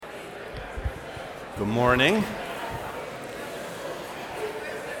Good morning.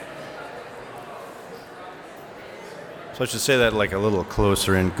 So I should say that like a little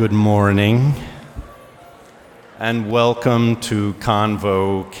closer in. Good morning. And welcome to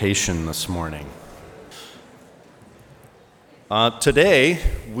Convocation this morning. Today,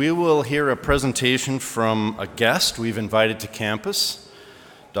 we will hear a presentation from a guest we've invited to campus,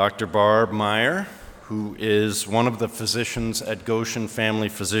 Dr. Barb Meyer, who is one of the physicians at Goshen Family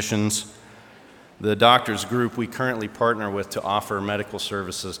Physicians, the doctors group we currently partner with to offer medical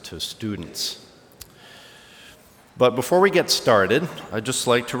services to students. But before we get started, I'd just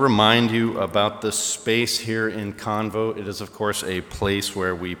like to remind you about the space here in Convo. It is, of course, a place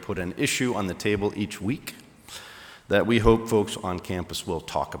where we put an issue on the table each week that we hope folks on campus will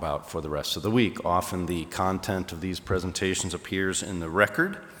talk about for the rest of the week. Often the content of these presentations appears in the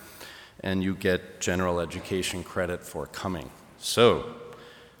record, and you get general education credit for coming. So,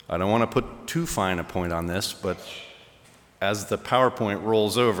 I don't want to put too fine a point on this, but as the PowerPoint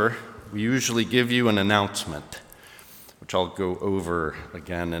rolls over, we usually give you an announcement, which I'll go over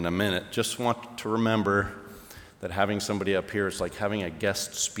again in a minute. Just want to remember that having somebody up here is like having a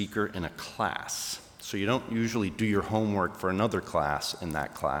guest speaker in a class. So you don't usually do your homework for another class in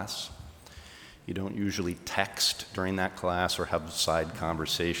that class. You don't usually text during that class or have side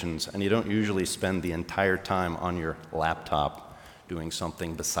conversations, and you don't usually spend the entire time on your laptop doing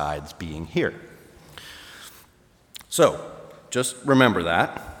something besides being here. So just remember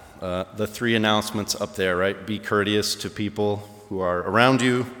that. The three announcements up there, right? Be courteous to people who are around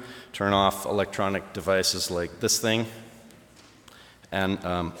you. Turn off electronic devices like this thing.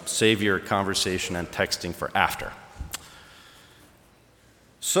 And save your conversation and texting for after.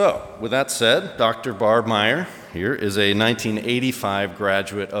 So, with that said, Dr. Barb Meyer here is a 1985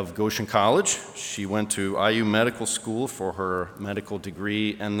 graduate of Goshen College. She went to IU Medical School for her medical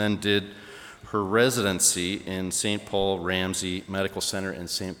degree and then did her residency in St. Paul Ramsey Medical Center in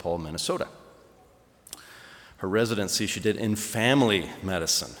St. Paul, Minnesota. Her residency she did in family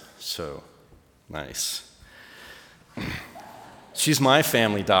medicine, so nice. She's my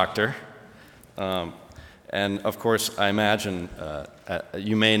family doctor, and of course, I imagine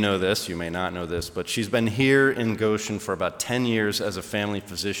you may know this, you may not know this, but she's been here in Goshen for about 10 years as a family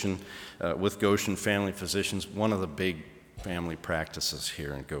physician with Goshen Family Physicians, one of the big family practices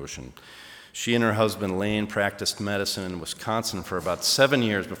here in Goshen. She and her husband Lane practiced medicine in Wisconsin for about 7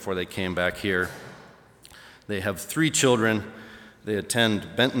 years before they came back here. They have 3 children. They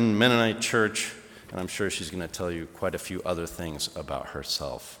attend Benton Mennonite Church, and I'm sure she's going to tell you quite a few other things about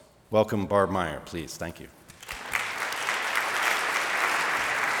herself. Welcome, Barb Meyer, please. Thank you.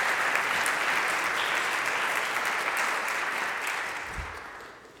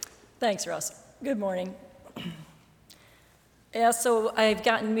 Thanks, Russ. Good morning. Yeah, so I've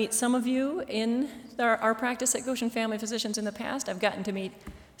gotten to meet some of you in our practice at Goshen Family Physicians in the past. I've gotten to meet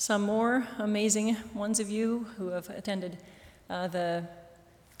some more amazing ones of you who have attended the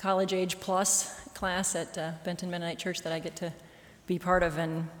College Age Plus class at Benton Mennonite Church that I get to be part of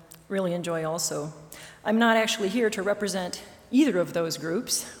and really enjoy also. I'm not actually here to represent either of those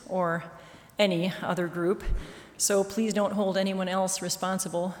groups or any other group, so please don't hold anyone else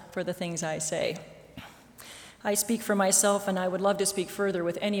responsible for the things I say. I speak for myself, and I would love to speak further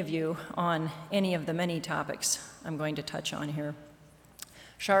with any of you on any of the many topics I'm going to touch on here.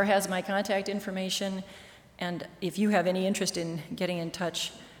 Shar has my contact information, and if you have any interest in getting in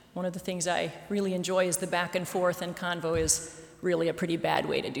touch, one of the things I really enjoy is the back and forth, and Convo is really a pretty bad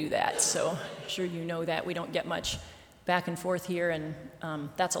way to do that. So I'm sure you know that. We don't get much back and forth here, and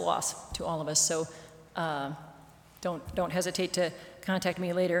that's a loss to all of us. So don't hesitate to contact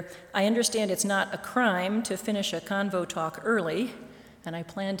me later. I understand it's not a crime to finish a Convo talk early, and I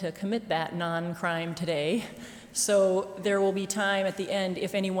plan to commit that non-crime today. So there will be time at the end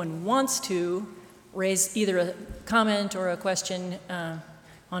if anyone wants to raise either a comment or a question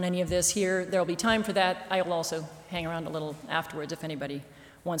on any of this here. There'll be time for that. I will also hang around a little afterwards if anybody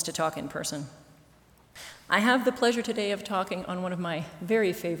wants to talk in person. I have the pleasure today of talking on one of my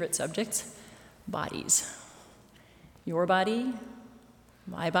very favorite subjects, bodies. Your body,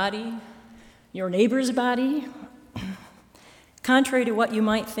 my body, your neighbor's body. Contrary to what you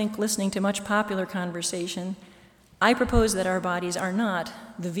might think listening to much popular conversation, I propose that our bodies are not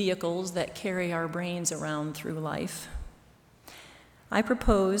the vehicles that carry our brains around through life. I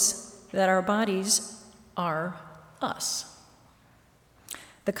propose that our bodies are us.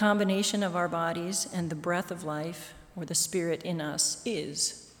 The combination of our bodies and the breath of life, or the spirit in us,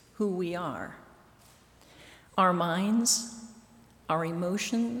 is who we are. Our minds, our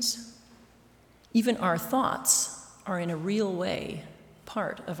emotions, even our thoughts are in a real way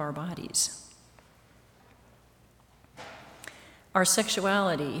part of our bodies. Our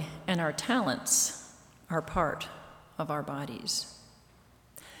sexuality and our talents are part of our bodies.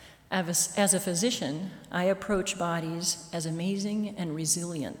 As a physician, I approach bodies as amazing and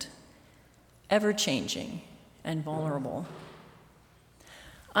resilient, ever-changing and vulnerable.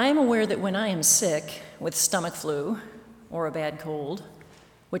 I am aware that when I am sick with stomach flu or a bad cold,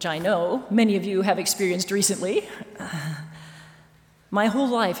 which I know many of you have experienced recently, my whole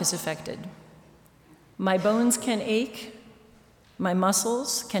life is affected. My bones can ache, my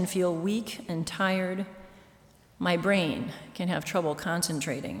muscles can feel weak and tired, my brain can have trouble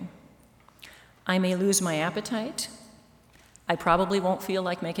concentrating. I may lose my appetite, I probably won't feel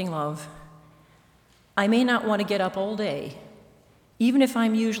like making love. I may not want to get up all day, even if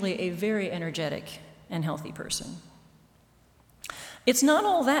I'm usually a very energetic and healthy person. It's not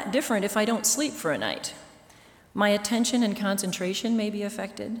all that different if I don't sleep for a night. My attention and concentration may be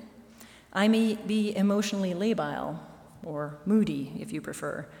affected. I may be emotionally labile, or moody if you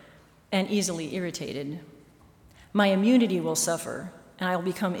prefer, and easily irritated. My immunity will suffer, and I'll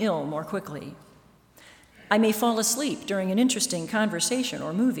become ill more quickly. I may fall asleep during an interesting conversation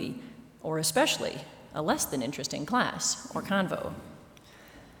or movie, or especially a less than interesting class or convo.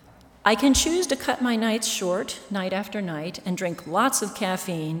 I can choose to cut my nights short, night after night, and drink lots of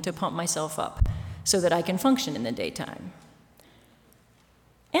caffeine to pump myself up so that I can function in the daytime.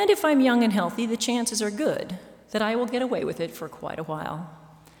 And if I'm young and healthy, the chances are good that I will get away with it for quite a while.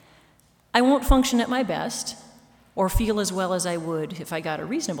 I won't function at my best or feel as well as I would if I got a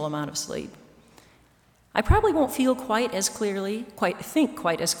reasonable amount of sleep. I probably won't feel quite as clearly, think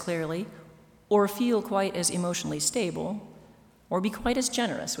quite as clearly, or feel quite as emotionally stable, or be quite as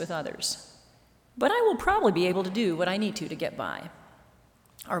generous with others. But I will probably be able to do what I need to get by.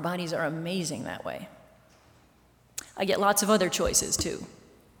 Our bodies are amazing that way. I get lots of other choices, too.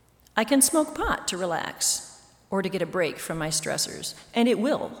 I can smoke pot to relax, or to get a break from my stressors, and it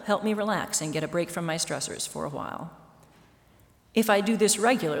will help me relax and get a break from my stressors for a while. If I do this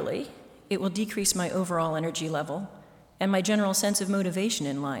regularly, it will decrease my overall energy level and my general sense of motivation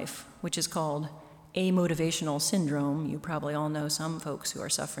in life, which is called amotivational syndrome. You probably all know some folks who are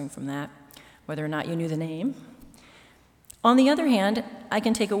suffering from that, whether or not you knew the name. On the other hand, I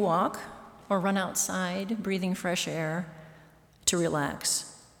can take a walk or run outside, breathing fresh air, to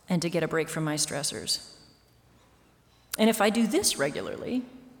relax and to get a break from my stressors. And if I do this regularly,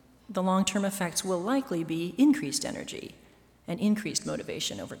 the long-term effects will likely be increased energy and increased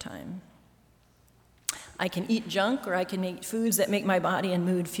motivation over time. I can eat junk, or I can eat foods that make my body and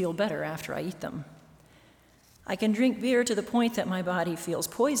mood feel better after I eat them. I can drink beer to the point that my body feels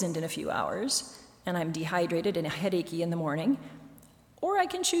poisoned in a few hours, and I'm dehydrated and headachy in the morning, or I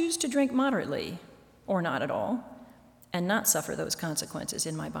can choose to drink moderately, or not at all, and not suffer those consequences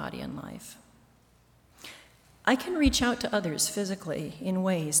in my body and life. I can reach out to others physically in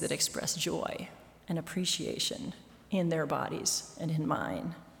ways that express joy and appreciation in their bodies and in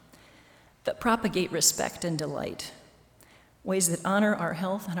mine, that propagate respect and delight, ways that honor our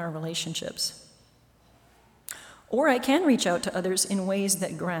health and our relationships. Or I can reach out to others in ways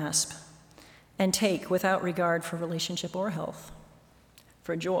that grasp and take without regard for relationship or health,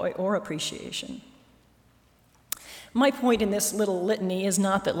 for joy or appreciation. My point in this little litany is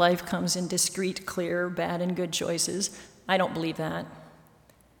not that life comes in discrete, clear, bad and good choices. I don't believe that.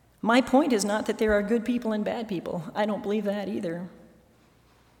 My point is not that there are good people and bad people. I don't believe that either.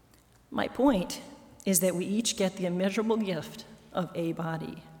 My point is that we each get the immeasurable gift of a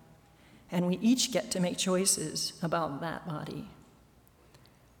body, and we each get to make choices about that body.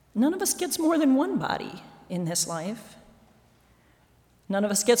 None of us gets more than one body in this life. None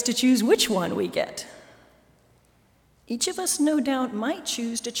of us gets to choose which one we get. Each of us, no doubt, might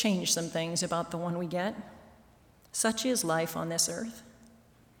choose to change some things about the one we get. Such is life on this earth.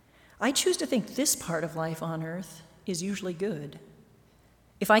 I choose to think this part of life on earth is usually good.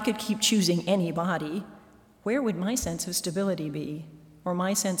 If I could keep choosing any body, where would my sense of stability be, or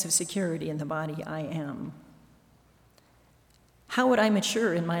my sense of security in the body I am? How would I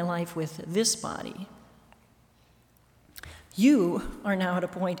mature in my life with this body? You are now at a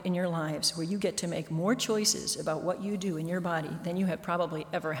point in your lives where you get to make more choices about what you do in your body than you have probably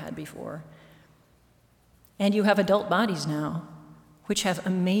ever had before. And you have adult bodies now, which have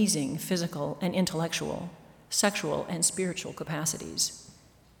amazing physical and intellectual, sexual and spiritual capacities.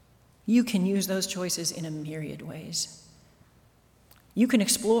 You can use those choices in a myriad ways. You can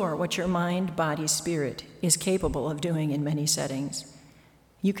explore what your mind, body, spirit is capable of doing in many settings.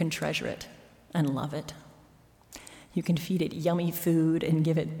 You can treasure it and love it. You can feed it yummy food and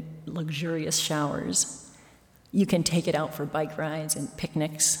give it luxurious showers. You can take it out for bike rides and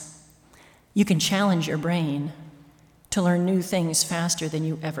picnics. You can challenge your brain. to learn new things faster than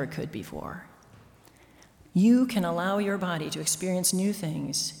you ever could before. You can allow your body to experience new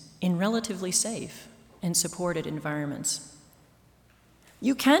things in relatively safe and supported environments.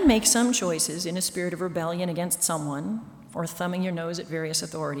 You can make some choices in a spirit of rebellion against someone or thumbing your nose at various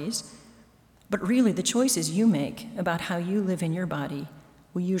authorities, but really the choices you make about how you live in your body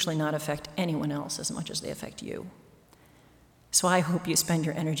will usually not affect anyone else as much as they affect you. So I hope you spend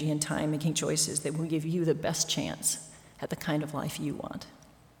your energy and time making choices that will give you the best chance at the kind of life you want.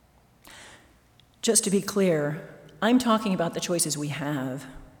 Just to be clear, I'm talking about the choices we have.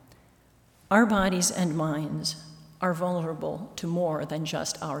 Our bodies and minds are vulnerable to more than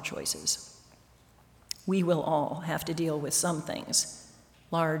just our choices. We will all have to deal with some things,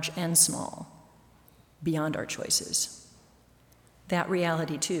 large and small, beyond our choices. That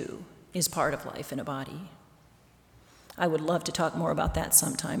reality, too, is part of life in a body. I would love to talk more about that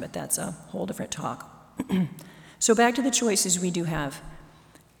sometime, but that's a whole different talk. So back to the choices we do have.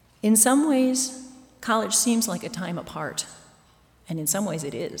 In some ways, college seems like a time apart, and in some ways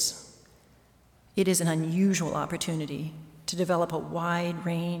it is. It is an unusual opportunity to develop a wide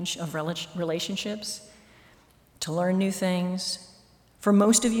range of relationships, to learn new things. For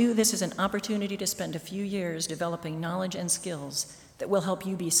most of you, this is an opportunity to spend a few years developing knowledge and skills that will help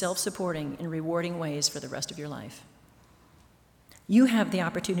you be self-supporting in rewarding ways for the rest of your life. You have the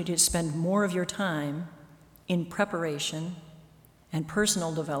opportunity to spend more of your time in preparation and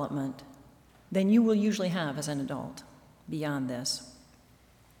personal development than you will usually have as an adult beyond this.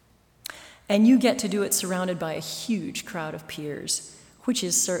 And you get to do it surrounded by a huge crowd of peers, which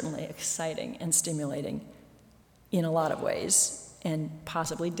is certainly exciting and stimulating in a lot of ways, and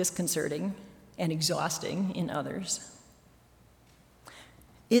possibly disconcerting and exhausting in others.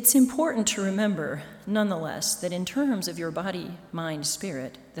 It's important to remember, nonetheless, that in terms of your body, mind,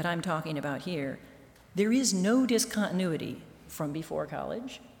 spirit that I'm talking about here, there is no discontinuity from before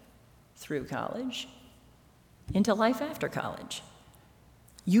college, through college, into life after college.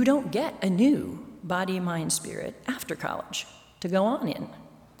 You don't get a new body, mind, spirit after college to go on in.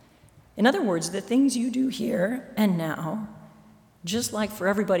 In other words, the things you do here and now, just like for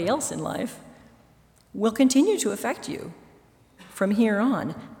everybody else in life, will continue to affect you from here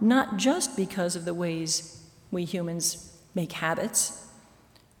on, not just because of the ways we humans make habits,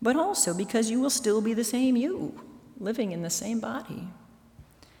 but also because you will still be the same you, living in the same body.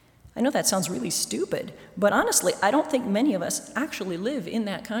 I know that sounds really stupid, but honestly, I don't think many of us actually live in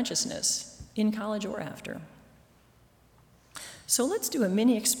that consciousness, in college or after. So let's do a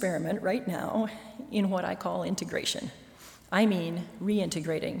mini experiment right now in what I call integration. I mean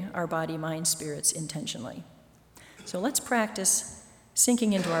reintegrating our body, mind, spirits intentionally. So let's practice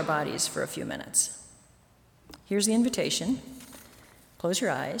sinking into our bodies for a few minutes. Here's the invitation. Close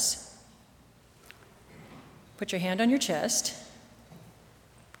your eyes. Put your hand on your chest.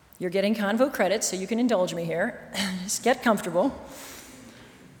 You're getting Convo credits, so you can indulge me here. Just get comfortable.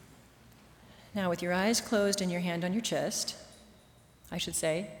 Now, with your eyes closed and your hand on your chest, I should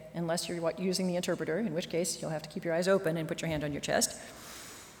say, unless you're using the interpreter, in which case you'll have to keep your eyes open and put your hand on your chest.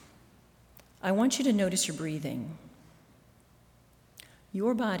 I want you to notice your breathing.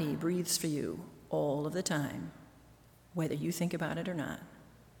 Your body breathes for you all of the time, whether you think about it or not.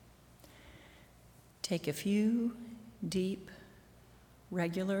 Take a few deep,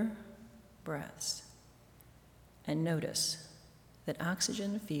 regular breaths and notice that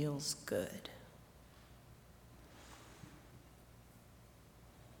oxygen feels good.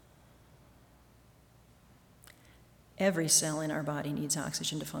 Every cell in our body needs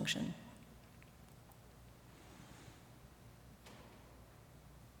oxygen to function.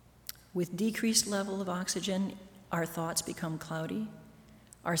 With decreased level of oxygen, our thoughts become cloudy,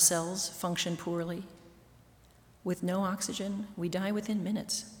 our cells function poorly. With no oxygen, we die within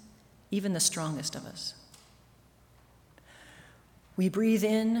minutes, even the strongest of us. We breathe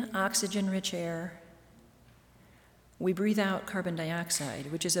in oxygen-rich air. We breathe out carbon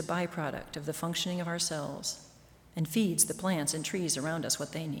dioxide, which is a byproduct of the functioning of our cells and feeds the plants and trees around us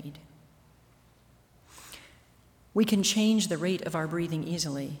what they need. We can change the rate of our breathing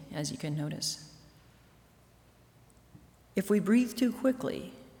easily, as you can notice. If we breathe too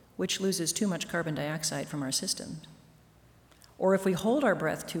quickly, which loses too much carbon dioxide from our system, or if we hold our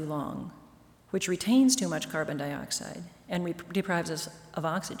breath too long, which retains too much carbon dioxide and deprives us of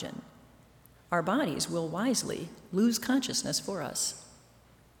oxygen, our bodies will wisely lose consciousness for us.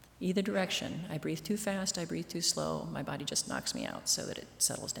 Either direction, I breathe too fast, I breathe too slow, my body just knocks me out so that it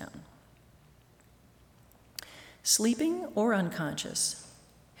settles down. Sleeping or unconscious,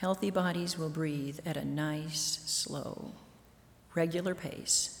 healthy bodies will breathe at a nice, slow, regular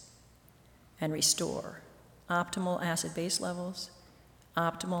pace and restore optimal acid-base levels,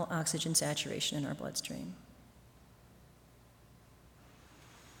 optimal oxygen saturation in our bloodstream.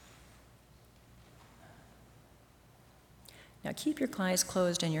 Now keep your eyes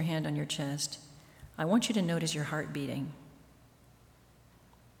closed and your hand on your chest. I want you to notice your heart beating.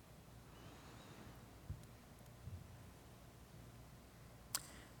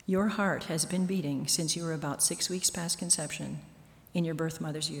 Your heart has been beating since you were about 6 weeks past conception in your birth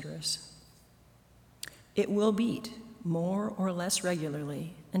mother's uterus. It will beat more or less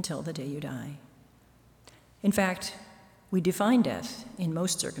regularly until the day you die. In fact, we define death in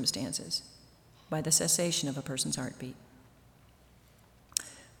most circumstances by the cessation of a person's heartbeat.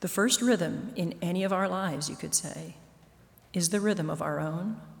 The first rhythm in any of our lives, you could say, is the rhythm of our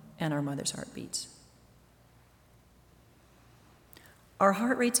own and our mother's heartbeats. Our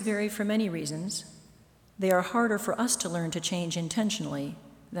heart rates vary for many reasons. They are harder for us to learn to change intentionally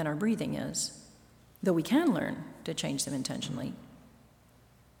than our breathing is, though we can learn to change them intentionally.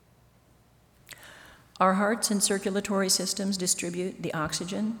 Our hearts and circulatory systems distribute the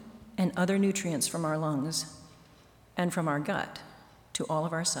oxygen and other nutrients from our lungs and from our gut to all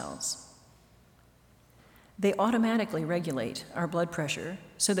of our cells. They automatically regulate our blood pressure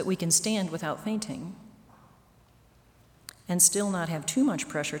so that we can stand without fainting and still not have too much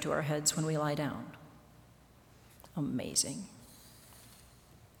pressure to our heads when we lie down. Amazing.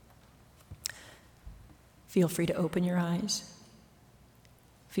 Feel free to open your eyes.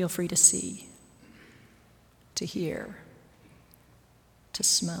 Feel free to see, to hear, to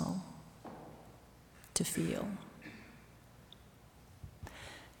smell, to feel.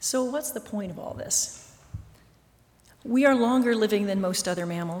 So what's the point of all this? We are longer living than most other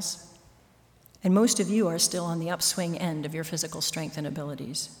mammals, and most of you are still on the upswing end of your physical strength and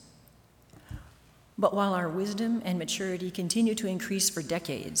abilities. But while our wisdom and maturity continue to increase for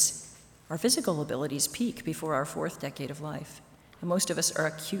decades, our physical abilities peak before our 4th decade of life, and most of us are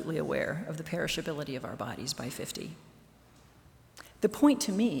acutely aware of the perishability of our bodies by 50. The point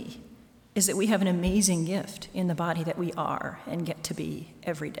to me is that we have an amazing gift in the body that we are and get to be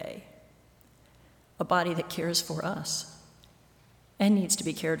every day. A body that cares for us and needs to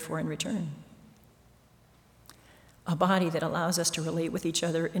be cared for in return. A body that allows us to relate with each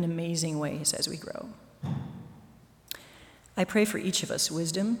other in amazing ways as we grow. I pray for each of us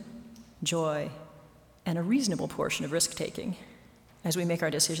wisdom, joy, and a reasonable portion of risk-taking as we make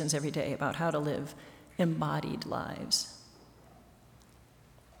our decisions every day about how to live embodied lives.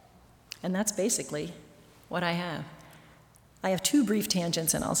 And that's basically what I have. I have 2 brief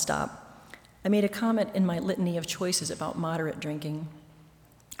tangents and I'll stop. I made a comment in my litany of choices about moderate drinking.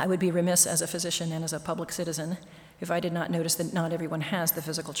 I would be remiss as a physician and as a public citizen if I did not notice that not everyone has the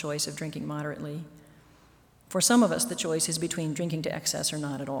physical choice of drinking moderately. For some of us, the choice is between drinking to excess or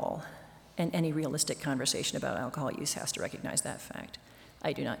not at all, and any realistic conversation about alcohol use has to recognize that fact.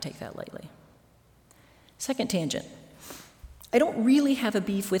 I do not take that lightly. Second tangent. I don't really have a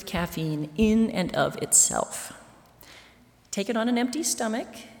beef with caffeine in and of itself. Take it on an empty stomach.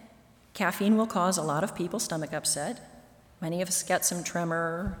 Caffeine will cause a lot of people's stomach upset. Many of us get some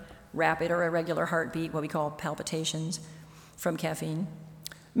tremor, rapid or irregular heartbeat, what we call palpitations, from caffeine.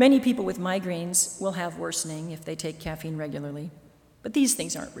 Many people with migraines will have worsening if they take caffeine regularly, but these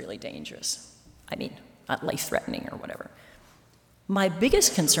things aren't really dangerous. I mean, not life-threatening or whatever. My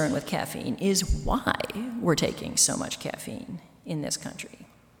biggest concern with caffeine is why we're taking so much caffeine in this country.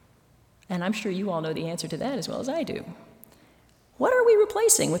 And I'm sure you all know the answer to that as well as I do. What are we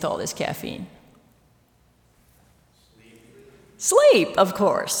replacing with all this caffeine? Sleep, of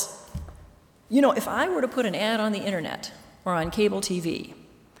course. You know, if I were to put an ad on the internet or on cable TV,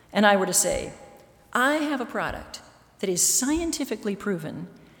 and I were to say, I have a product that is scientifically proven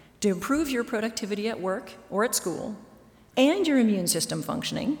to improve your productivity at work or at school and your immune system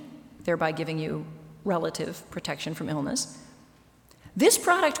functioning, thereby giving you relative protection from illness, this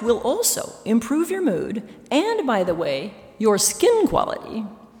product will also improve your mood and, by the way, your skin quality.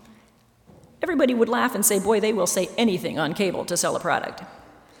 Everybody would laugh and say, boy, they will say anything on cable to sell a product.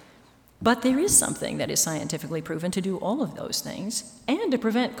 But there is something that is scientifically proven to do all of those things and to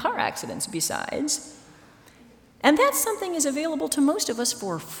prevent car accidents besides. And that something is available to most of us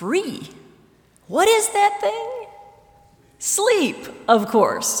for free. What is that thing? Sleep, of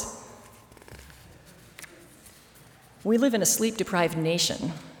course. We live in a sleep-deprived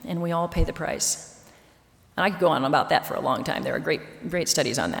nation, and we all pay the price. And I could go on about that for a long time. There are great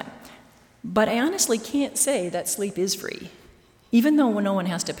studies on that. But I honestly can't say that sleep is free, even though no one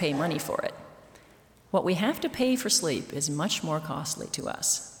has to pay money for it. What we have to pay for sleep is much more costly to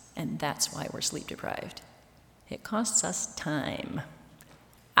us, and that's why we're sleep-deprived. It costs us time.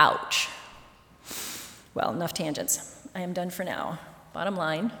 Ouch. Well, enough tangents. I am done for now. Bottom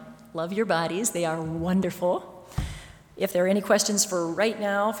line, love your bodies. They are wonderful. If there are any questions for right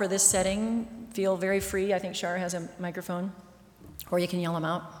now for this setting, feel very free. I think Shar has a microphone, or you can yell them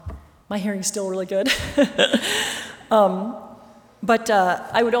out. My hearing's still really good. But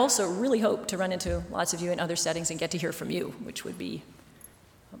I would also really hope to run into lots of you in other settings and get to hear from you, which would be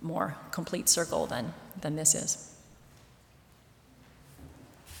a more complete circle than this is.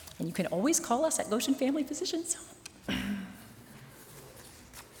 And you can always call us at Goshen Family Physicians.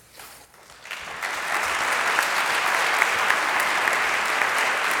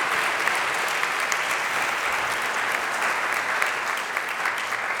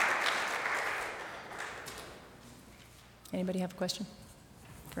 Anybody have a question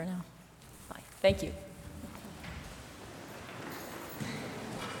for now? Bye. Thank you.